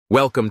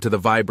Welcome to the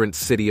vibrant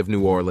city of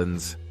New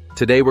Orleans.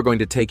 Today we're going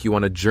to take you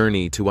on a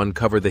journey to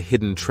uncover the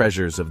hidden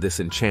treasures of this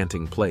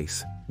enchanting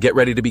place. Get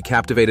ready to be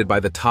captivated by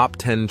the top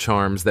 10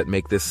 charms that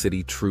make this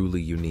city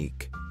truly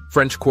unique.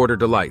 French Quarter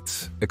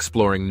delights,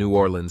 exploring New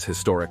Orleans'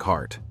 historic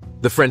heart.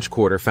 The French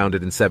Quarter,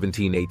 founded in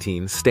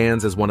 1718,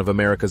 stands as one of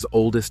America's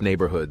oldest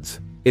neighborhoods.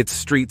 Its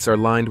streets are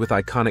lined with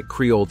iconic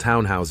Creole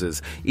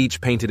townhouses,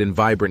 each painted in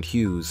vibrant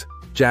hues.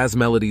 Jazz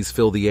melodies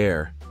fill the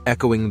air,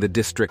 echoing the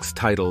district's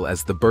title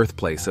as the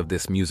birthplace of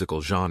this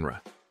musical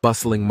genre.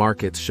 Bustling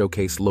markets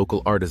showcase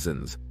local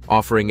artisans,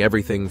 offering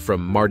everything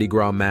from Mardi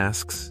Gras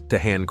masks to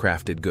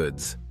handcrafted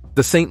goods.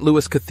 The St.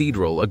 Louis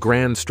Cathedral, a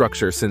grand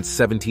structure since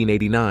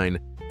 1789,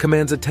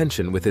 commands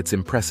attention with its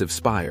impressive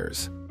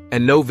spires.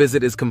 And no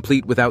visit is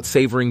complete without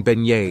savoring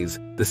beignets,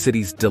 the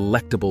city's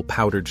delectable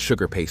powdered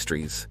sugar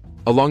pastries.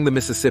 Along the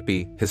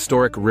Mississippi,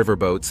 historic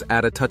riverboats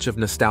add a touch of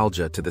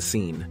nostalgia to the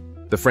scene.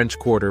 The French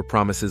Quarter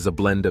promises a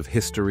blend of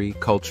history,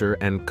 culture,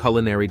 and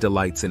culinary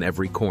delights in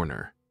every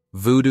corner.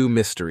 Voodoo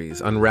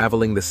mysteries,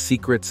 unraveling the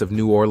secrets of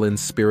New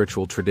Orleans'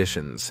 spiritual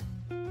traditions.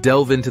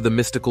 Delve into the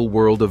mystical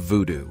world of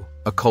voodoo,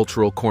 a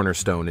cultural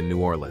cornerstone in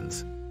New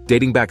Orleans.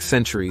 Dating back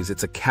centuries,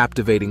 it's a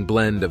captivating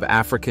blend of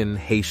African,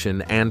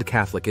 Haitian, and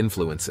Catholic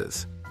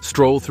influences.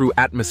 Stroll through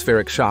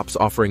atmospheric shops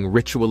offering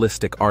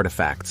ritualistic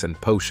artifacts and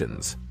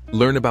potions.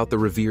 Learn about the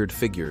revered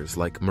figures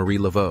like Marie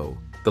Laveau,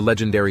 the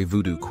legendary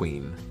voodoo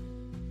queen.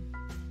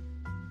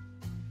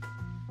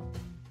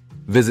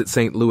 Visit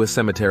St. Louis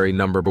Cemetery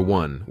No.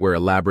 1, where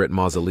elaborate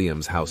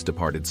mausoleums house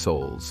departed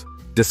souls.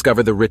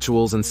 Discover the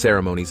rituals and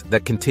ceremonies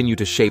that continue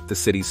to shape the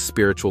city's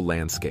spiritual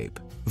landscape.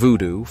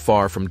 Voodoo,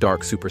 far from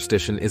dark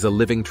superstition, is a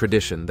living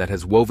tradition that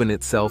has woven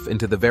itself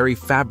into the very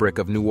fabric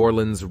of New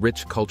Orleans'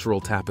 rich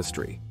cultural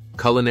tapestry.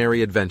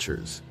 Culinary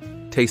adventures,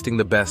 tasting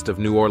the best of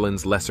New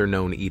Orleans'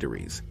 lesser-known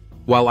eateries.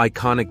 While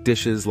iconic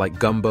dishes like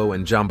gumbo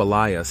and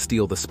jambalaya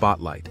steal the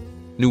spotlight,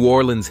 New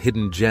Orleans'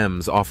 hidden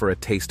gems offer a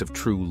taste of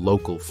true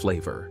local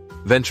flavor.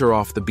 Venture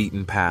off the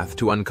beaten path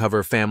to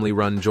uncover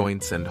family-run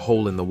joints and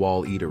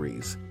hole-in-the-wall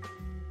eateries.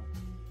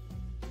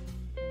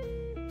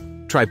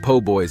 Try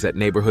po' boys at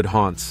neighborhood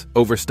haunts,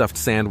 overstuffed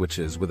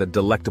sandwiches with a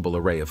delectable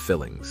array of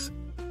fillings.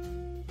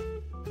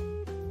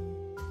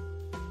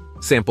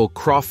 Sample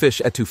crawfish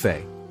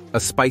étouffée,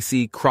 a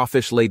spicy,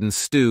 crawfish-laden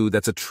stew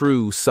that's a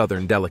true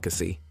Southern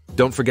delicacy.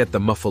 Don't forget the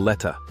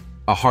muffaletta,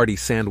 a hearty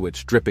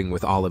sandwich dripping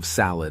with olive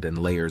salad and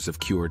layers of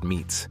cured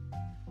meats.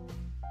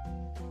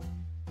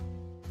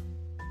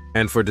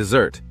 And for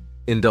dessert,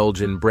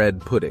 indulge in bread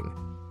pudding,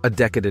 a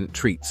decadent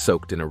treat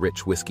soaked in a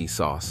rich whiskey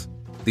sauce.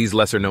 These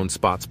lesser-known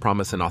spots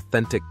promise an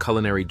authentic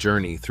culinary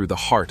journey through the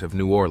heart of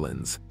New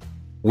Orleans.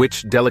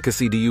 Which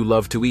delicacy do you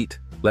love to eat?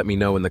 Let me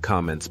know in the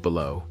comments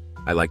below.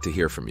 I like to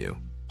hear from you.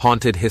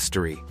 Haunted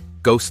history,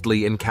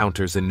 ghostly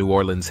encounters in New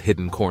Orleans'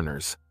 hidden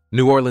corners.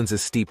 New Orleans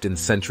is steeped in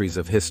centuries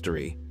of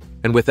history,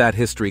 and with that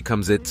history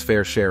comes its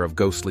fair share of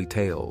ghostly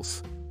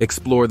tales.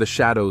 Explore the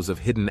shadows of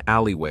hidden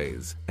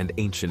alleyways and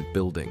ancient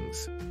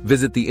buildings.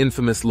 Visit the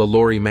infamous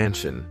LaLaurie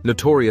Mansion,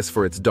 notorious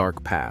for its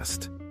dark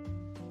past.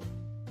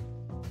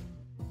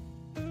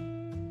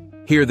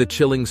 Hear the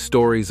chilling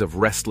stories of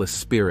restless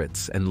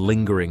spirits and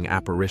lingering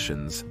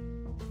apparitions.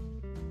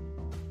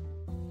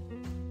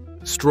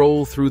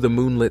 Stroll through the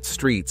moonlit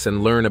streets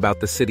and learn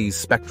about the city's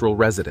spectral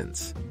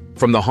residents.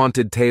 From the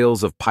haunted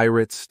tales of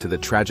pirates to the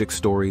tragic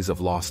stories of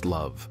lost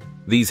love.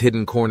 These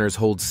hidden corners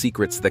hold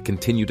secrets that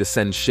continue to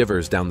send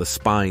shivers down the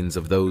spines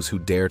of those who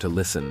dare to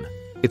listen.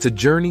 It's a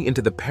journey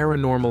into the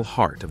paranormal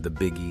heart of the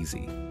Big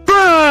Easy.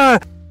 Ah!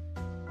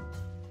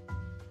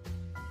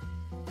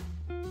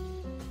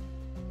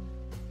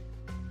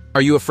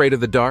 Are you afraid of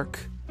the dark?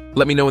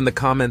 Let me know in the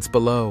comments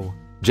below.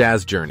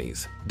 Jazz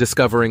journeys,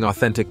 discovering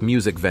authentic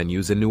music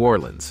venues in New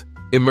Orleans.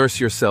 Immerse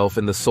yourself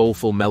in the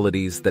soulful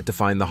melodies that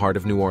define the heart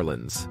of New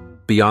Orleans.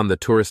 Beyond the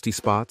touristy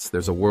spots,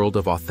 there's a world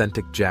of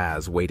authentic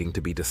jazz waiting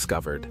to be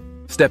discovered.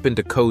 Step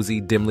into cozy,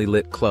 dimly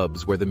lit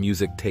clubs where the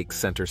music takes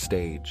center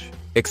stage.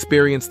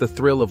 Experience the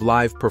thrill of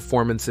live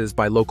performances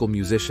by local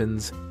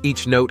musicians,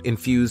 each note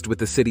infused with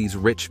the city's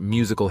rich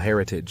musical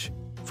heritage,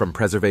 from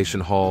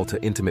Preservation Hall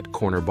to intimate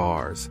corner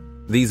bars.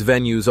 These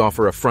venues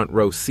offer a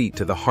front-row seat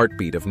to the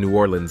heartbeat of New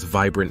Orleans'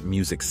 vibrant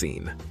music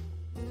scene.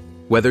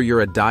 Whether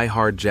you're a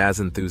die-hard jazz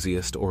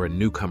enthusiast or a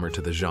newcomer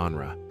to the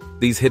genre,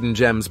 these hidden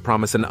gems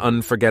promise an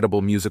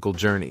unforgettable musical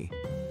journey.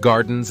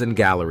 Gardens and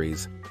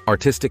galleries,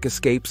 artistic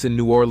escapes in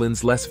New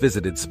Orleans' less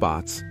visited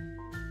spots.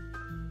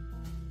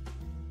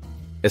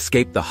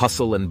 Escape the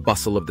hustle and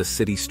bustle of the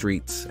city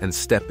streets and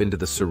step into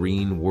the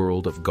serene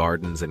world of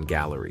gardens and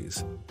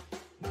galleries.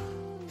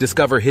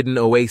 Discover hidden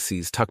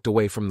oases tucked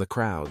away from the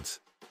crowds.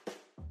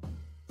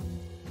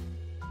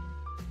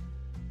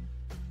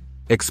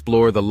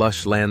 Explore the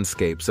lush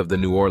landscapes of the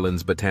New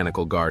Orleans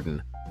Botanical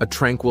Garden, a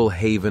tranquil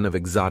haven of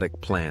exotic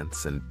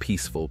plants and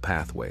peaceful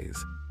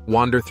pathways.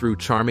 Wander through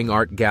charming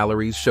art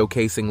galleries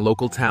showcasing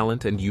local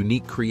talent and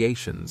unique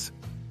creations.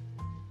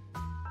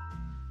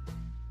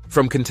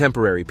 From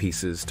contemporary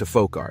pieces to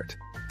folk art,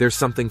 there's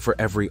something for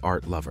every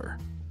art lover.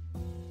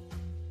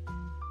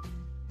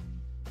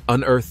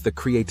 Unearth the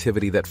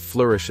creativity that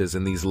flourishes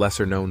in these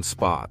lesser-known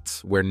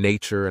spots, where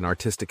nature and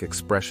artistic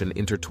expression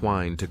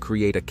intertwine to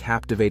create a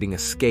captivating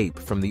escape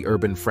from the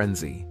urban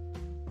frenzy.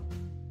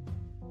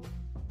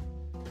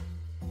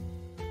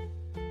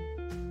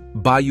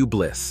 Bayou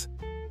Bliss,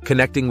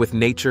 connecting with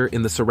nature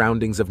in the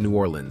surroundings of New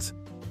Orleans.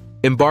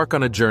 Embark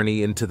on a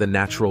journey into the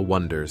natural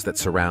wonders that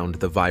surround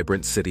the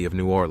vibrant city of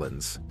New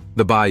Orleans.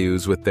 The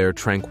bayous, with their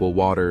tranquil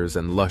waters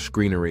and lush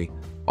greenery,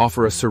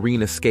 offer a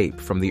serene escape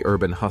from the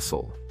urban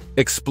hustle.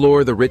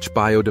 Explore the rich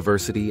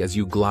biodiversity as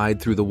you glide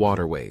through the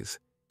waterways,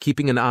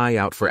 keeping an eye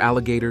out for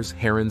alligators,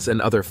 herons, and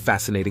other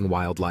fascinating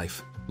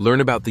wildlife. Learn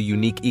about the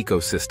unique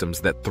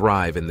ecosystems that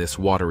thrive in this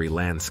watery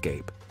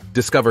landscape.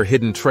 Discover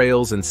hidden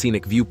trails and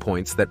scenic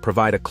viewpoints that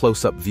provide a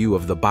close-up view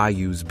of the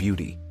bayou's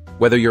beauty.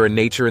 Whether you're a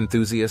nature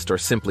enthusiast or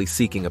simply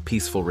seeking a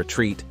peaceful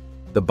retreat,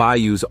 the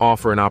bayous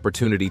offer an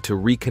opportunity to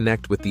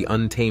reconnect with the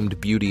untamed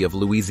beauty of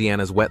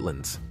Louisiana's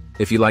wetlands.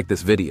 If you like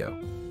this video,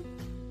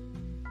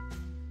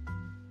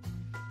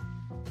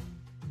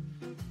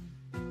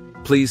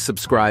 please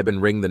subscribe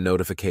and ring the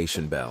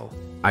notification bell.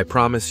 I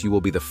promise you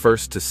will be the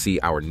first to see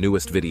our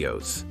newest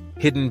videos.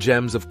 Hidden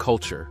gems of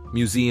culture,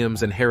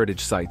 museums, and heritage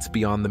sites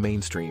beyond the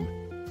mainstream.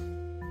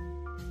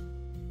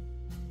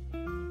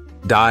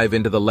 Dive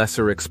into the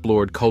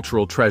lesser-explored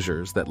cultural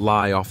treasures that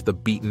lie off the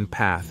beaten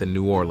path in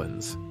New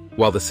Orleans.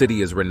 While the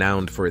city is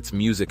renowned for its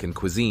music and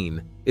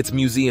cuisine, its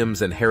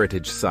museums and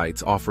heritage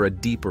sites offer a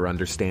deeper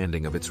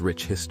understanding of its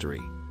rich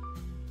history.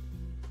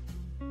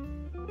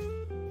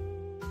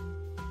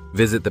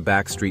 Visit the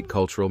Backstreet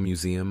Cultural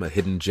Museum, a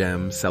hidden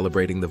gem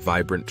celebrating the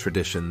vibrant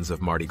traditions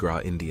of Mardi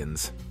Gras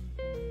Indians.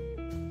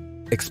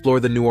 Explore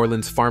the New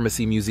Orleans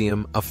Pharmacy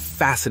Museum, a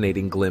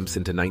fascinating glimpse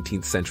into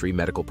 19th century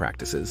medical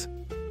practices.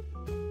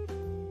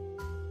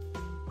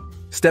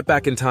 Step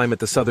back in time at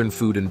the Southern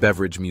Food and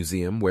Beverage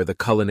Museum, where the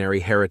culinary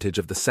heritage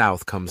of the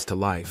South comes to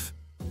life.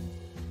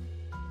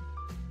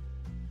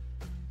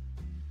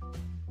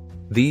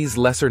 These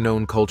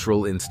lesser-known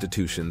cultural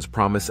institutions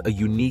promise a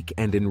unique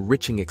and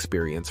enriching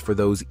experience for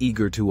those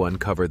eager to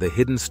uncover the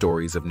hidden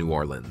stories of New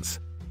Orleans.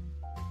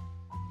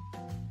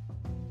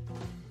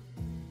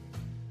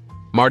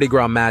 Mardi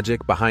Gras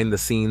magic behind the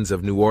scenes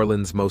of New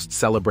Orleans' most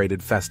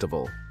celebrated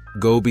festival.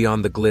 Go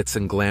beyond the glitz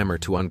and glamour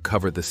to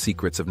uncover the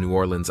secrets of New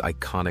Orleans'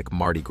 iconic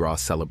Mardi Gras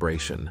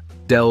celebration.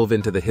 Delve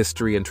into the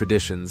history and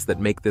traditions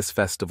that make this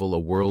festival a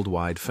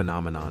worldwide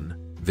phenomenon.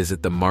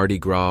 Visit the Mardi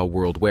Gras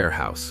World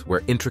Warehouse,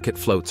 where intricate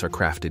floats are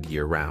crafted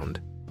year-round.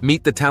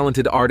 Meet the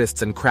talented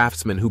artists and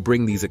craftsmen who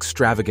bring these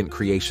extravagant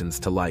creations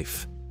to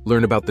life.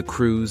 Learn about the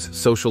crews,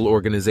 social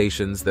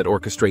organizations that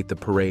orchestrate the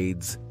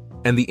parades,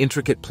 and the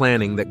intricate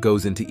planning that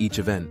goes into each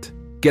event.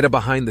 Get a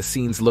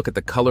behind-the-scenes look at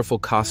the colorful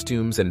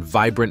costumes and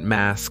vibrant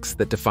masks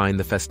that define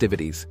the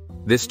festivities.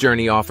 This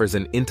journey offers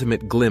an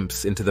intimate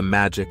glimpse into the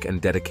magic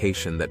and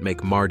dedication that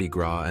make Mardi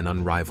Gras an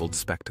unrivaled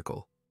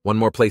spectacle. One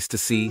more place to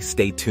see?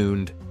 Stay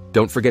tuned.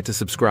 Don't forget to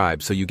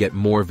subscribe so you get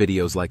more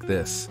videos like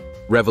this.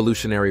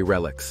 Revolutionary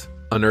Relics,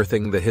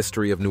 unearthing the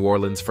history of New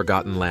Orleans'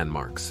 forgotten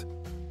landmarks.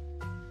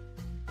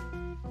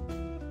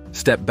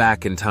 Step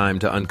back in time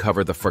to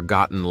uncover the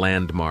forgotten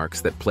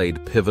landmarks that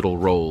played pivotal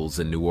roles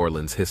in New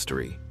Orleans'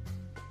 history.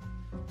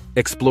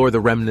 Explore the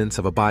remnants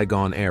of a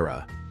bygone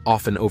era,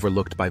 often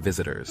overlooked by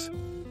visitors.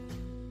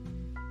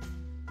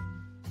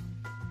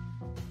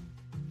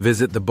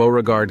 Visit the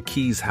Beauregard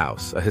Keys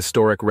House, a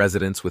historic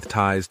residence with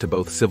ties to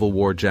both Civil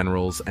War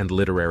generals and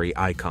literary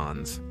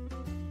icons.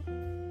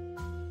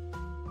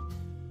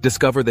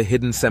 Discover the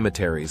hidden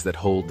cemeteries that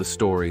hold the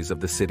stories of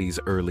the city's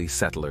early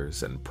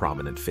settlers and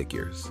prominent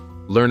figures.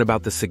 Learn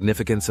about the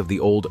significance of the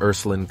old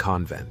Ursuline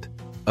Convent,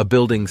 a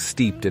building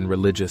steeped in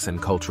religious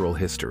and cultural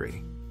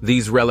history.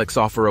 These relics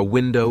offer a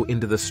window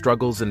into the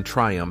struggles and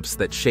triumphs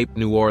that shaped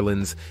New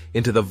Orleans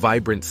into the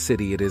vibrant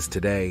city it is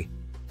today,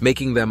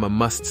 making them a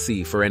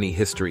must-see for any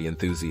history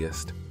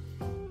enthusiast.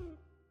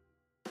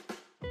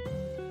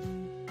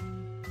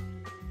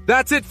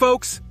 That's it,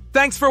 folks!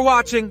 Thanks for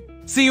watching!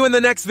 See you in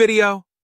the next video!